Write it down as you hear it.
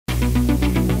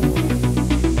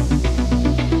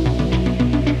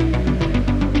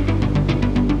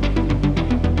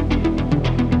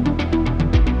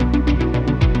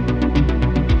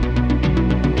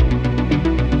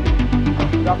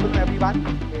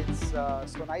It's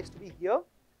so nice to be here.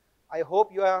 I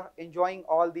hope you are enjoying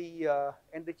all the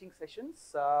enriching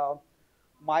sessions.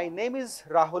 My name is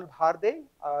Rahul Bharde.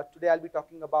 Today I'll be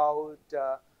talking about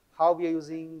how we are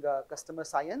using customer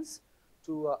science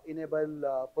to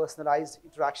enable personalized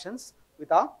interactions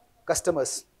with our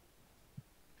customers.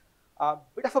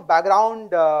 Bit of a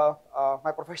background,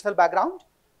 my professional background.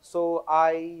 So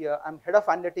I am head of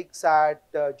analytics at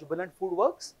Jubilant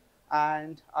FoodWorks,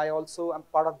 and I also am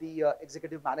part of the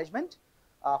executive management.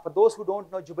 For those who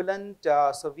don't know Jubilant,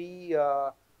 so we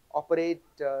operate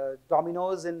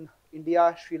Domino's in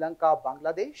India, Sri Lanka,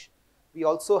 Bangladesh. We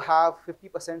also have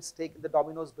 50% stake in the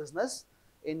Domino's business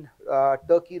in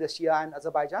Turkey, Russia, and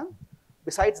Azerbaijan.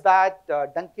 Besides that,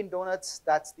 Dunkin' Donuts,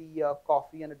 that's the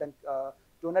coffee and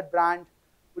donut brand.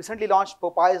 Recently launched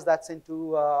Popeyes, that's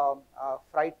into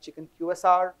fried chicken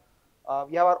QSR.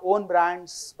 We have our own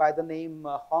brands by the name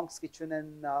Hong's Kitchen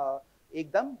and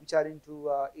Ekdam, which are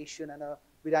into Asian and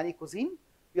biryani cuisine.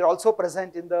 We are also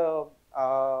present in the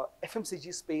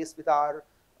FMCG space with our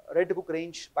ready-to-cook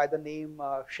range by the name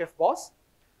Chef Boss.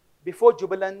 Before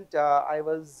Jubilant, I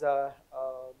was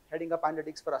heading up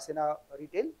analytics for Asena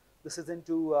Retail. This is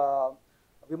into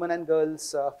women and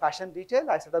girls fashion retail.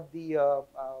 I set up the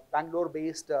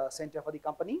Bangalore-based center for the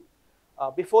company.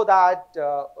 Before that,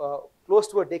 close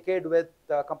to a decade with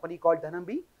a company called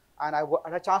Dhanambi, and I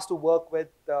had a chance to work with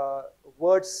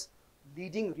world's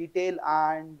leading retail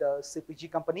and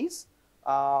CPG companies.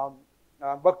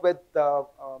 Worked with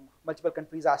multiple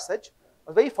countries as such.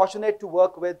 I was very fortunate to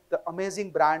work with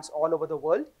amazing brands all over the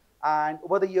world, and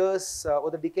over the years, over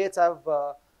the decades,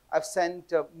 I've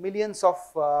sent millions of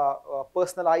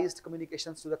personalized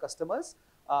communications to the customers,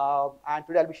 and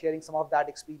today I'll be sharing some of that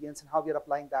experience and how we are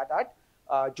applying that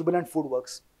at Jubilant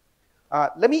FoodWorks.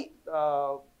 Let me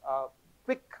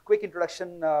quick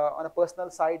introduction on a personal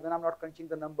side. When I'm not crunching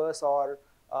the numbers or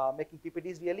making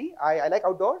PPTs, really, I like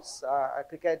outdoors,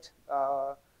 cricket,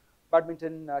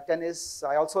 badminton, tennis.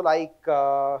 I also like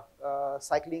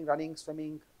cycling, running,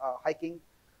 swimming, hiking.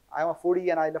 I'm a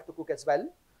foodie and I love to cook as well.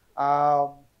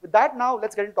 With that, now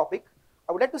let's get into topic.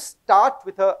 I would like to start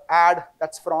with an ad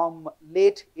that's from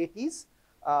late 80s.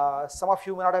 Some of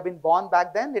you may not have been born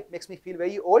back then. It makes me feel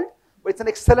very old, but it's an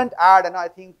excellent ad, and I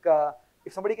think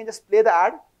if somebody can just play the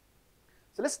ad.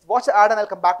 So let's watch the ad and I'll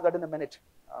come back to that in a minute.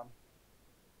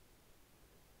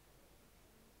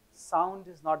 Sound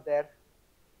is not there.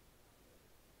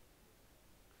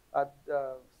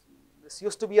 This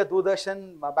used to be a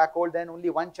Doordarshan back old then.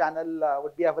 Only one channel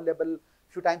would be available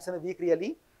a few times in a week,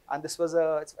 really. And this was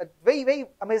it's a very, very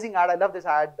amazing ad. I love this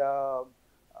ad.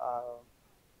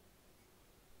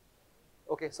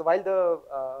 Okay, so while the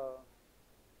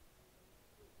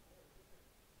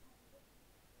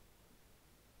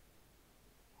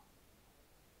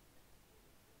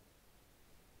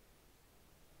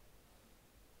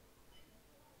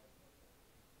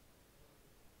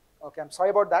okay, I'm sorry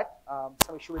about that.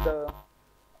 Some issue with the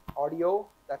audio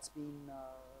that's been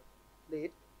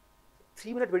played.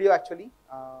 3-minute video actually.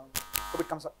 Hope it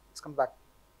comes back.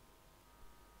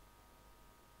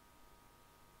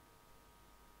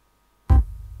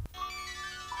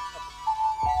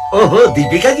 ओहो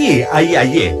दीपिका जी, आइए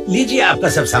आइए, लीजिए आपका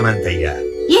सब सामान तैयार।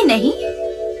 ये नहीं,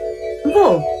 वो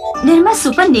निर्मा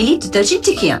सुपर नीली डिटर्जेंट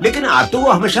टिकिया। लेकिन आप तो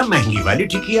वो हमेशा महंगी वाली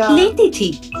टिकिया लेती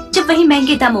थी। जब वही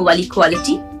महंगे दामों वाली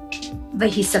क्वालिटी,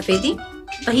 वही सफेदी,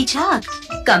 वही झाग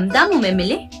कम दामों में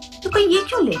मिले, तो कोई ये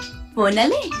क्यों ले? वो न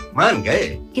ले। मान गए?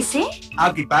 किसे?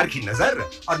 आपकी पार की नजर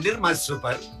और निर्मा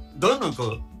सुपर दोनों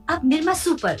को। अब निर्मा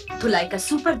सुपर, धुलाई का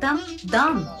सुपर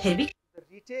दाम फिर भी। The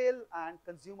retail and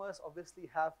consumers obviously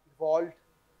have evolved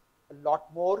a lot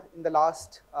more in the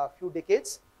last few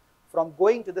decades, from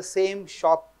going to the same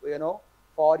shop,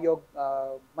 for your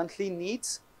monthly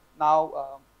needs. Now,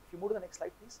 if you move to the next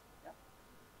slide, please. Yeah.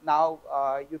 Now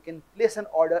you can place an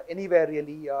order anywhere,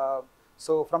 really.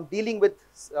 So from dealing with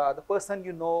the person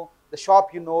you know, the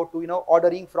shop you know, to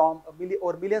ordering from a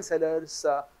million sellers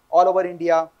all over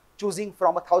India, choosing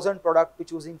from 1,000 products to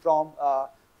choosing from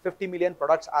 50 million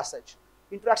products as such.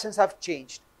 Interactions have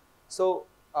changed. So,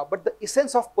 but the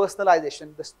essence of personalization,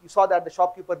 you saw that the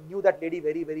shopkeeper knew that lady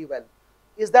very, very well.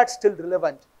 Is that still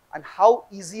relevant? And how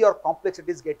easy or complex it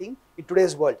is getting in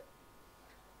today's world?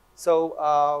 So,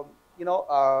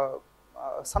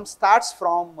 some stats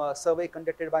from a survey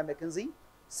conducted by McKinsey: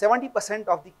 70%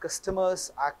 of the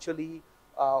customers actually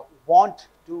want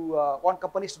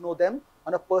companies to know them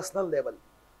on a personal level.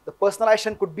 The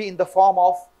personalization could be in the form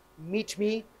of meet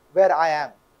me where I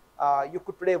am. You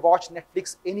could today watch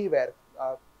Netflix anywhere.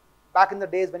 Back in the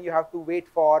days when you have to wait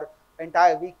for an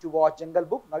entire week to watch Jungle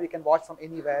Book, now you can watch from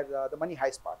anywhere, the Money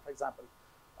Heist part, for example.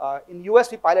 In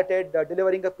US, we piloted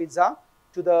delivering a pizza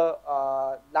to the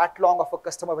lat long of a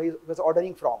customer where he was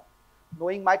ordering from.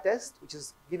 Knowing my test, which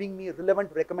is giving me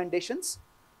relevant recommendations.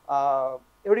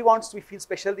 Everybody wants to feel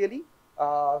special really,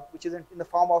 which is in the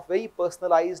form of very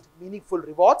personalized, meaningful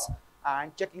rewards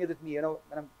and checking it with me, when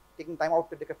I'm taking time out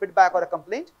to take a feedback or a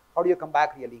complaint, how do you come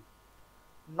back really?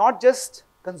 Not just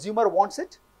consumer wants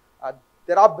it,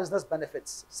 there are business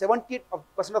benefits. 70%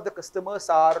 of the customers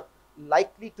are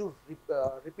likely to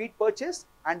repeat purchase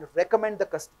and recommend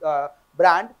the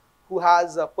brand who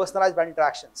has personalized brand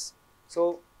interactions.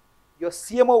 So your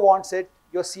CMO wants it,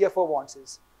 your CFO wants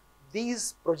it.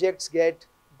 These projects get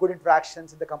good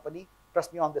interactions in the company.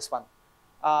 Trust me on this one.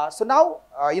 So now,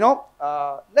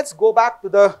 let's go back to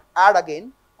the ad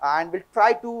again, and we'll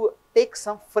try to take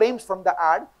some frames from the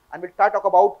ad, and we'll try to talk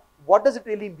about what does it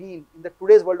really mean in the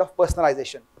today's world of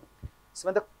personalization. So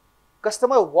when the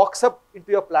customer walks up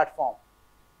into your platform,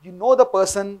 you know the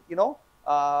person,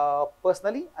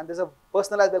 personally, and there's a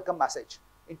personalized welcome message.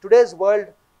 In today's world,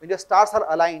 when your stars are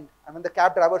aligned and when the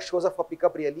cab driver shows up for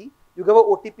pickup really, you give a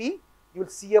OTP, you will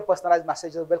see a personalized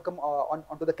message of welcome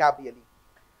onto the cab really.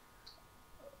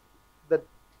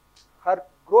 Her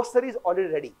grocery is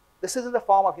already ready. This is in the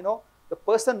form of, the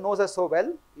person knows her so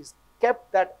well, he's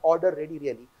kept that order ready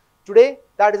really. Today,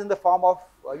 that is in the form of,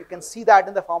 you can see that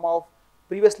in the form of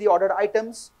previously ordered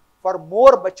items. For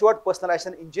more matured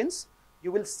personalization engines,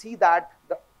 you will see that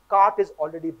the cart is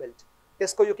already built.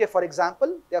 Tesco UK, for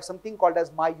example, they have something called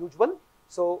as My Usual.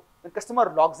 So when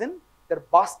customer logs in, their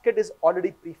basket is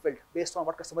already pre-filled based on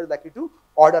what customer is likely to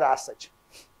order as such.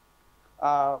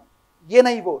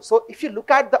 So if you look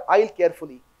at the aisle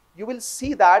carefully, you will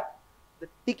see that the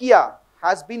tikia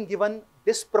has been given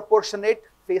disproportionate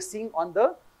facing on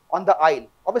the aisle.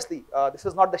 Obviously, this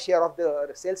is not the share of the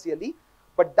sales really,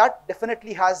 but that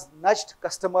definitely has nudged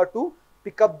customer to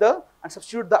pick up and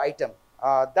substitute the item.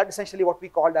 That essentially what we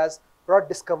called as product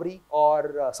discovery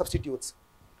or substitutes.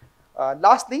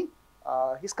 Lastly,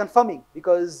 he's confirming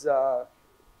because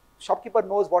shopkeeper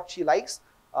knows what she likes.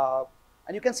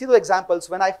 And you can see the examples.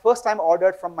 When I first time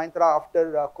ordered from Myntra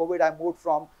after COVID, I moved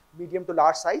from medium to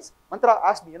large size. Myntra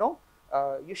asked me,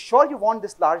 you sure you want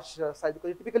this large size? Because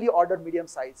you typically order medium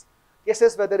size.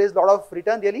 Cases where there is a lot of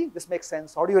return really, this makes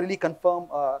sense. How do you really confirm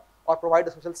or provide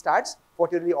the social stats for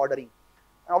what you're really ordering?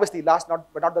 And obviously, last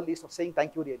but not the least, of saying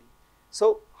thank you really.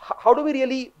 So how do we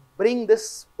really bring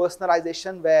this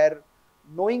personalization where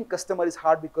knowing customer is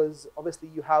hard because obviously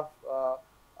you have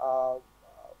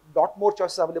lot more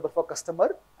choices available for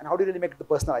customer, and how do you really make it the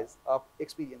personalized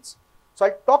experience? So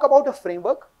I'll talk about a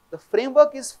framework. The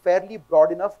framework is fairly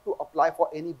broad enough to apply for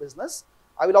any business.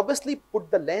 I will obviously put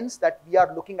the lens that we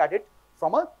are looking at it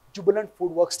from a Jubilant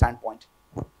FoodWorks standpoint.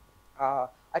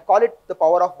 I call it the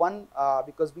power of one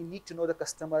because we need to know the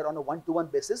customer on a one-to-one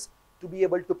basis to be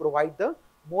able to provide the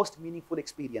most meaningful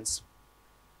experience.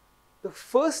 The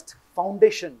first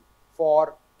foundation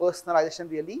for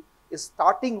personalization really is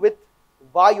starting with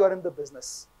why you are in the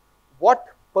business, what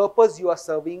purpose you are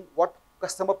serving, what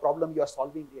customer problem you are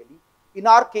solving really. In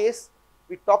our case,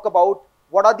 we talk about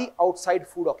what are the outside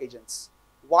food occasions,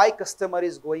 why customer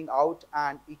is going out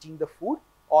and eating the food,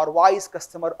 or why is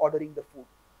customer ordering the food.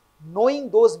 Knowing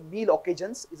those meal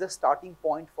occasions is a starting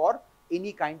point for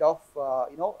any kind of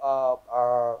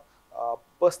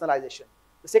personalization.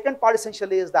 The second part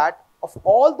essentially is that of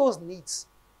all those needs,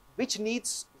 which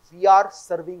needs we are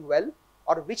serving well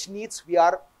or which needs we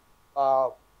are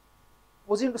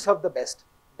positioned to serve the best.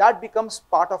 That becomes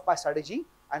part of my strategy,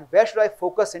 and where should I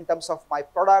focus in terms of my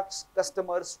products,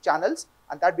 customers, channels,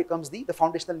 and that becomes the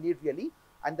foundational need really.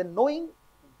 And then knowing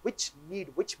which need,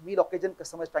 which meal occasion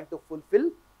customer is trying to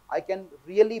fulfill, I can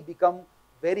really become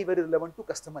very, very relevant to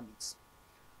customer needs.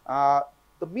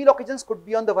 The meal occasions could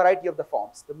be on the variety of the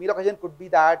forms. The meal occasion could be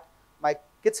that my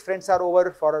kids' friends are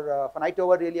over for a night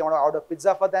over really, I want to order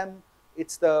pizza for them.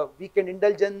 It's the weekend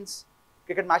indulgence,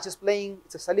 cricket match is playing,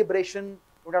 it's a celebration,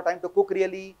 you don't have time to cook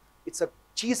really, it's a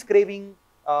cheese craving,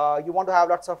 you want to have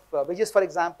lots of veggies for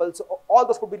example. So all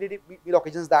those could be meal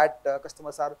occasions that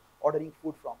customers are ordering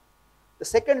food from. The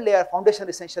second layer, foundation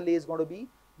essentially is going to be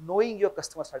knowing your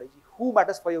customer strategy, who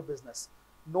matters for your business,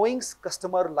 knowing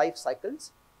customer life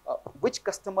cycles, which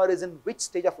customer is in which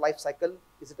stage of life cycle,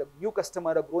 is it a new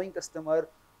customer, a growing customer,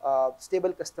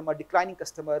 stable customer, declining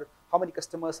customer, how many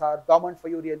customers are dormant for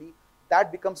you really.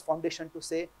 That becomes foundation to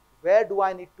say, where do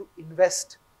I need to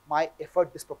invest my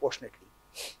effort disproportionately?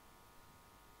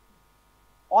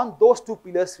 On those two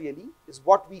pillars really is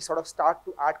what we sort of start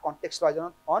to add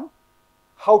contextualization on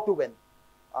how to win.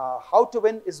 How to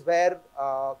win is where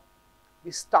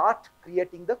we start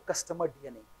creating the customer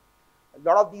DNA. A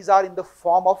lot of these are in the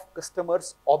form of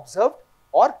customers observed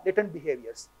or latent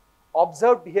behaviors.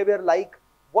 Observed behavior like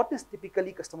what is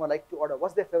typically customer like to order,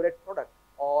 what's their favorite product,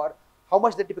 or how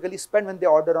much they typically spend when they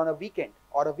order on a weekend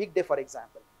or a weekday, for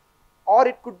example. Or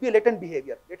it could be latent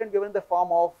behavior in the form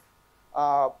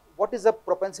of what is the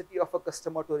propensity of a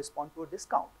customer to respond to a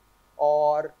discount,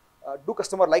 or do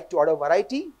customer like to order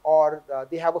variety, or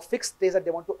they have a fixed days that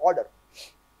they want to order.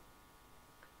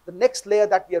 The next layer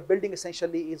that we are building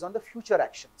essentially is on the future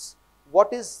actions.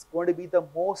 What is going to be the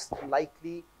most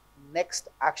likely next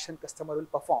action customer will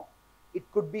perform? It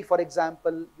could be, for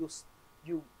example,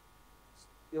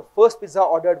 your first pizza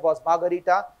ordered was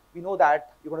margarita. We know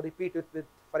that you're going to repeat it with,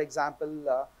 for example,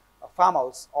 a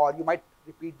farmhouse, or you might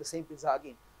repeat the same pizza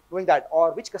again, knowing that,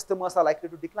 or which customers are likely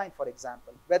to decline, for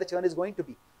example, where the churn is going to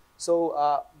be.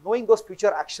 So knowing those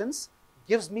future actions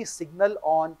gives me signal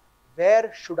on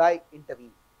where should I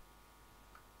intervene.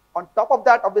 On top of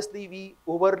that, obviously, we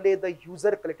overlay the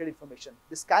user collected information.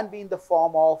 This can be in the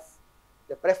form of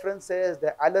their preferences,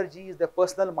 their allergies, their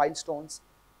personal milestones.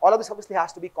 All of this obviously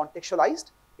has to be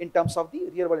contextualized in terms of the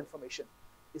real world information.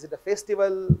 Is it a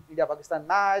festival, India-Pakistan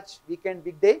match, weekend,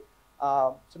 weekday?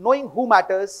 So knowing who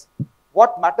matters,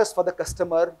 what matters for the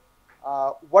customer,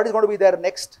 what is going to be their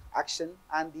next action,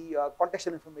 and the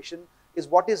contextual information is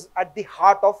what is at the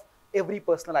heart of every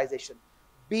personalization.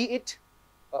 Be it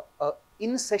a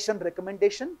in-session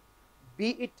recommendation, be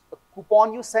it a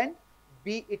coupon you send,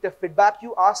 be it a feedback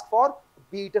you ask for,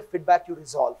 be it a feedback you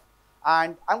resolve.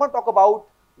 And I'm going to talk about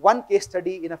one case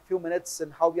study in a few minutes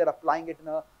and how we are applying it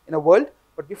in a world.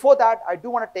 But before that, I do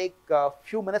want to take a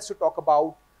few minutes to talk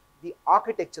about the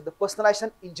architecture, the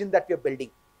personalization engine that we are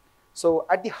building. So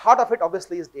at the heart of it,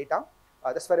 obviously, is data.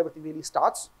 That's where everything really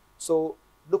starts. So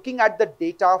looking at the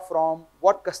data from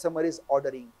what customer is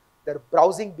ordering, their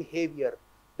browsing behavior,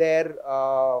 their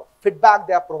feedback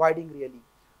they are providing really,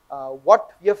 what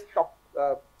we have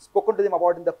spoken to them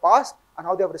about in the past and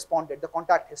how they have responded, the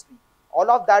contact history. All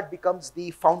of that becomes the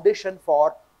foundation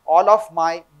for all of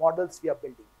my models we are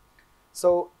building.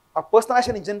 So a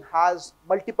personalization engine has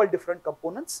multiple different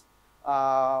components.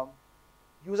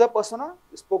 User persona,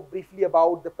 we spoke briefly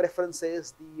about the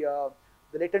preferences, the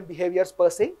latent behaviors per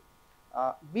se.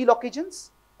 Meal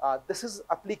occasions, this is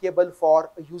applicable for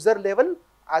a user level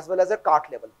as well as a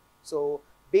cart level. So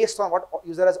based on what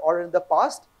user has ordered in the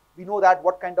past, we know that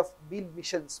what kind of meal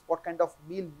missions, what kind of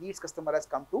meal needs customer has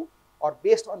come to, or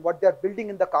based on what they're building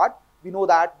in the cart, we know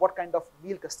that what kind of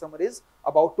meal customer is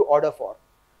about to order for.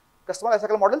 Customer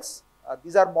lifecycle models,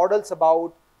 these are models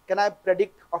about, can I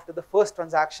predict after the first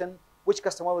transaction which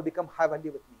customer will become high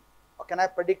value with me? Or can I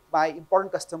predict my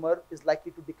important customer is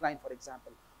likely to decline, for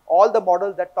example? All the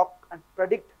models that talk and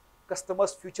predict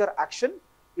customers' future action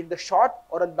in the short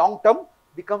or a long term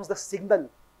becomes the signal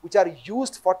which are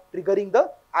used for triggering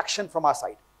the action from our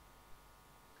side.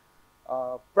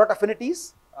 Product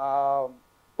affinities,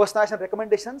 personalization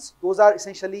recommendations, those are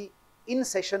essentially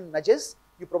in-session nudges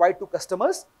you provide to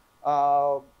customers.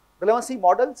 Relevancy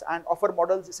models and offer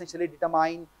models essentially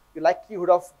determine the likelihood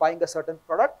of buying a certain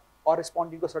product or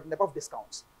responding to a certain type of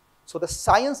discounts. So the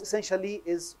science essentially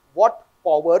is what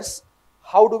powers,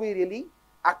 how do we really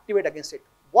activate against it?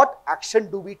 What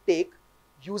action do we take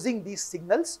using these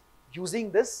signals,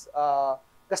 using this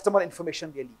customer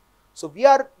information really? So we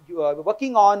are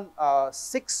working on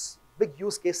 6 big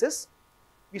use cases.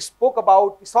 We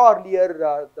saw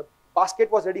earlier the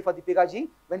basket was ready for Deepika ji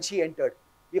when she entered.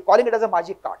 We are calling it as a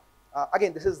magic cart.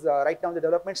 Again, this is right now in the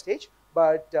development stage,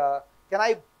 but can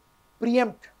I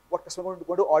preempt what customer is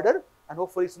going to order? And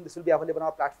hopefully soon this will be available on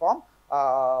our platform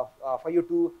for you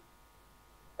to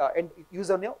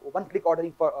use on your one-click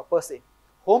ordering per se.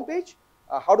 Homepage,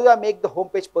 how do I make the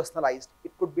homepage personalized?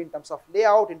 It could be in terms of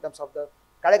layout, in terms of the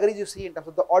categories you see, in terms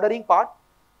of the ordering part.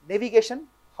 Navigation,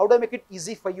 how do I make it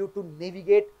easy for you to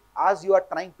navigate as you are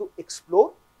trying to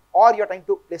explore, or you're trying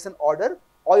to place an order,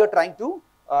 or you're trying to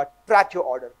track your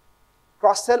order.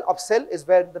 Cross-sell, upsell is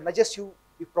where the nudges you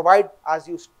provide as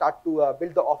you start to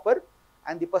build the offer,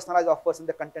 and the personalized offers and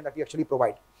the content that we actually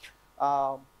provide.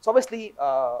 So obviously,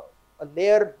 a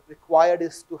layer required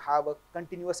is to have a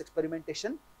continuous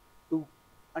experimentation to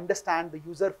understand the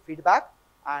user feedback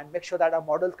and make sure that our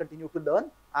models continue to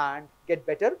learn and get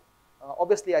better.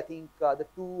 Obviously, I think the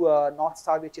two North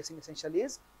Star we're chasing essentially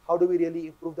is how do we really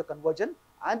improve the conversion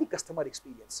and the customer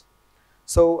experience.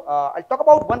 So I'll talk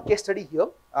about one case study here.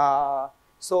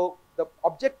 So the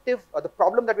objective, or the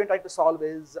problem that we're trying to solve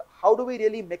is how do we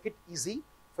really make it easy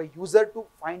for user to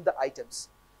find the items.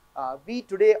 We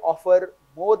today offer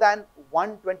more than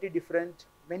 120 different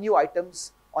menu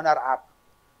items on our app.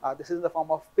 This is in the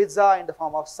form of pizza, in the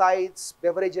form of sides,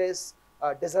 beverages,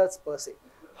 desserts per se.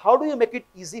 How do you make it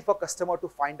easy for customer to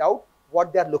find out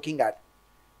what they are looking at?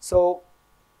 So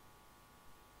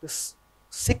this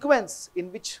sequence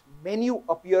in which menu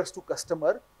appears to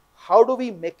customer, how do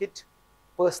we make it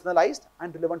personalized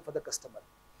and relevant for the customer?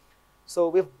 So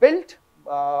we've built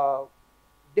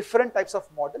different types of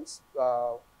models,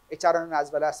 HRM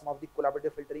as well as some of the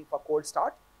collaborative filtering for cold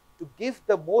start, to give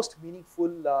the most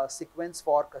meaningful sequence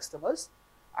for customers,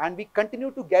 and we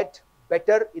continue to get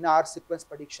better in our sequence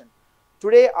prediction.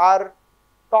 Today, our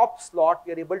top slot,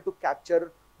 we are able to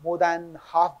capture more than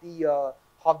half the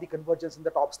conversions in the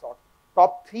top slot.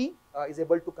 Top 3 is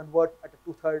able to convert at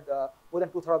more than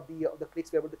two-thirds of the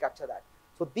clicks. We're able to capture that.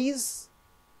 So these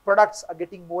products are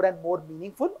getting more and more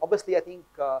meaningful. Obviously, I think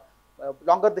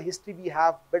longer the history we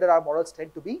have, better our models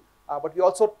tend to be. But we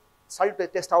also started to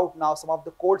test out now some of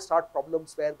the cold start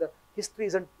problems where the history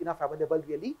isn't enough available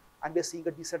really, and we're seeing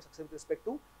a decent success with respect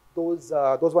to those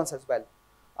ones as well.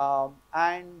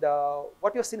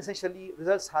 What you've seen essentially,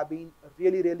 results have been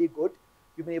really, really good.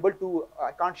 You've been able to,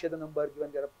 I can't share the number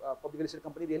given we're a publicly listed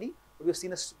company really, but we've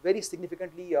seen a very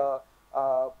significant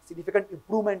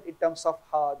improvement in terms of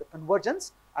the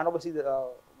convergence, and obviously the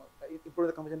improving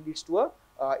the conversion leads to a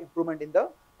improvement in the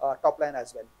top line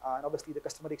as well, and obviously the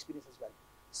customer experience as well.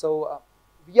 So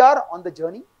we are on the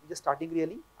journey, we're just starting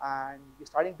really, and we're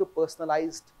starting to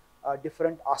personalize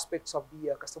different aspects of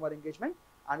the customer engagement,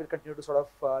 and we'll continue to sort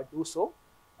of do so.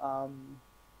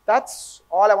 That's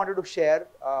all I wanted to share.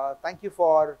 Thank you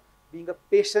for being a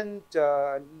patient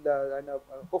and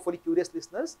hopefully curious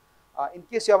listeners. In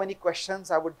case you have any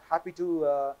questions, I would happy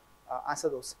to answer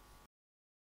those.